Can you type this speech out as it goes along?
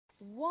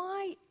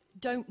Why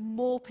don't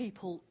more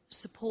people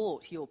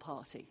support your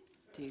party,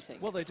 do you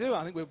think? Well, they do.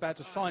 I think we're about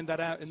to find that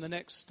out in the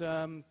next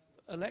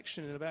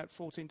election in about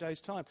 14 days'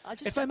 time.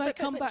 If I may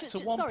come back to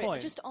one point... Sorry,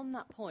 just on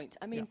that point.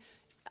 I mean,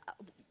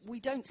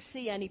 we don't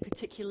see any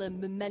particular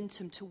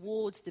momentum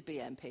towards the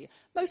BNP.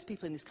 Most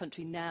people in this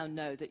country now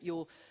know that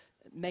your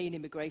main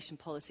immigration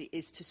policy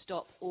is to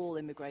stop all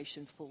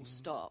immigration, full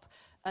stop.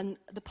 And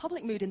the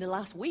public mood in the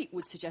last week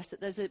would suggest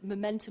that there's a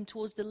momentum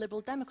towards the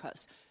Liberal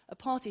Democrats, a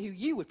party who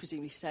you would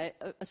presumably say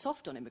are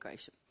soft on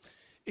immigration.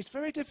 It's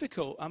very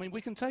difficult. I mean, we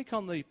can take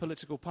on the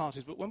political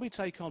parties, but when we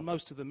take on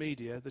most of the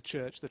media, the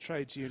church, the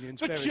trades unions,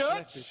 various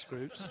leftist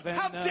groups... Then,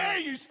 How dare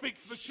you speak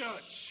for the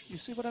church? You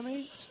see what I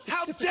mean? It's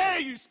How dare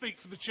you speak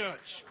for the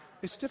church?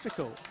 It's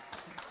difficult.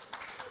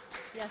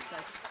 Yes, sir.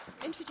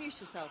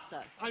 Introduce yourself,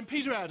 sir. I'm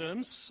Peter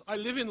Adams. I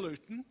live in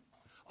Luton.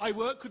 I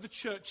work with the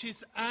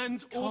churches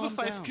and all the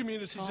faith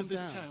communities of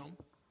this town.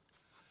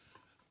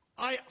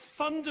 I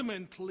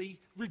fundamentally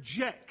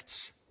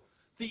reject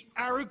the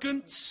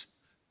arrogant,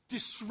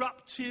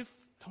 disruptive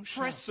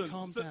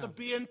presence that the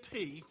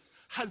BNP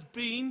has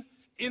been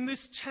in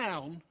this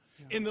town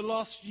in the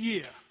last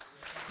year.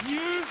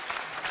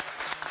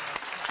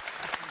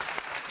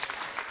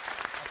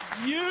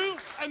 You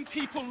and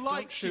people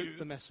like you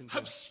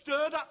have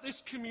stirred up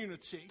this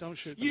community. Don't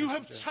shoot the messenger. You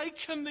have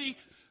taken the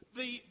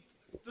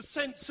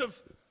sense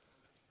of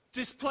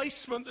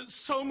displacement that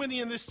so many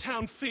in this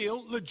town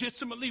feel,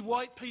 legitimately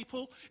white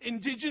people,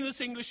 indigenous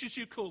English as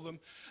you call them,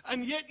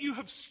 and yet you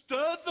have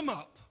stirred them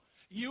up,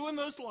 you and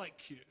those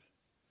like you,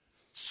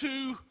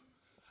 to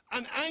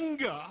an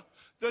anger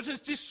that has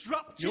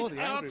disrupted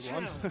our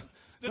town.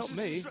 Not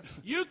me.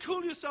 You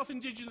call yourself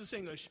indigenous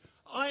English.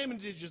 I am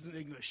indigenous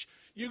English.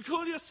 You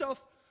call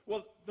yourself...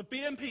 Well, the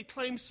BNP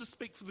claims to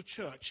speak for the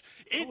church.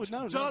 It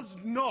does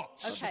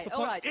not. Okay,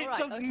 all right. It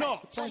does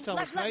not. The point I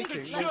was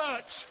making. The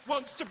church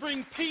wants to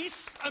bring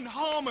peace and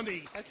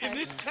harmony in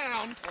this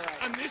town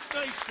and this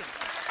nation.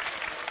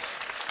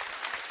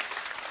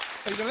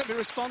 Are you going to let me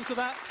respond to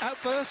that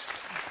outburst?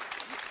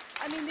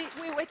 I mean,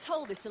 we're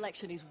told this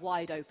election is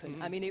wide open.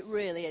 I mean, it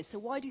really is. So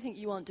why do you think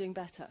you aren't doing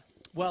better?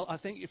 Well, I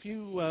think if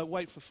you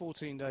wait for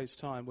 14 days'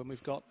 time, when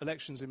we've got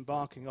elections in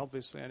Barking,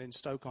 obviously, and in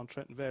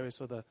Stoke-on-Trent and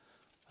various other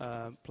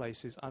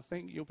places, I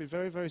think you'll be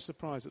very, very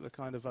surprised at the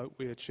kind of vote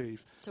we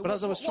achieve. So but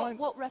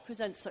what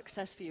represents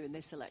success for you in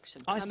this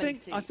election? I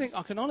think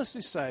I can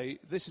honestly say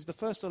this is the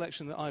first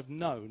election that I've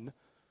known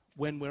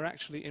when we're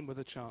actually in with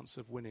a chance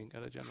of winning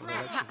at a general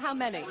election. How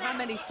many? How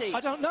many seats?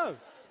 I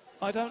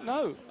don't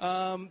know.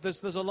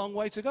 There's a long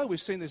way to go.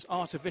 We've seen this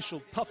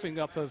artificial puffing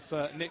up of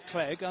Nick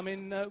Clegg. I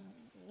mean,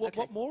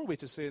 what more are we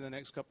to see in the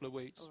next couple of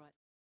weeks?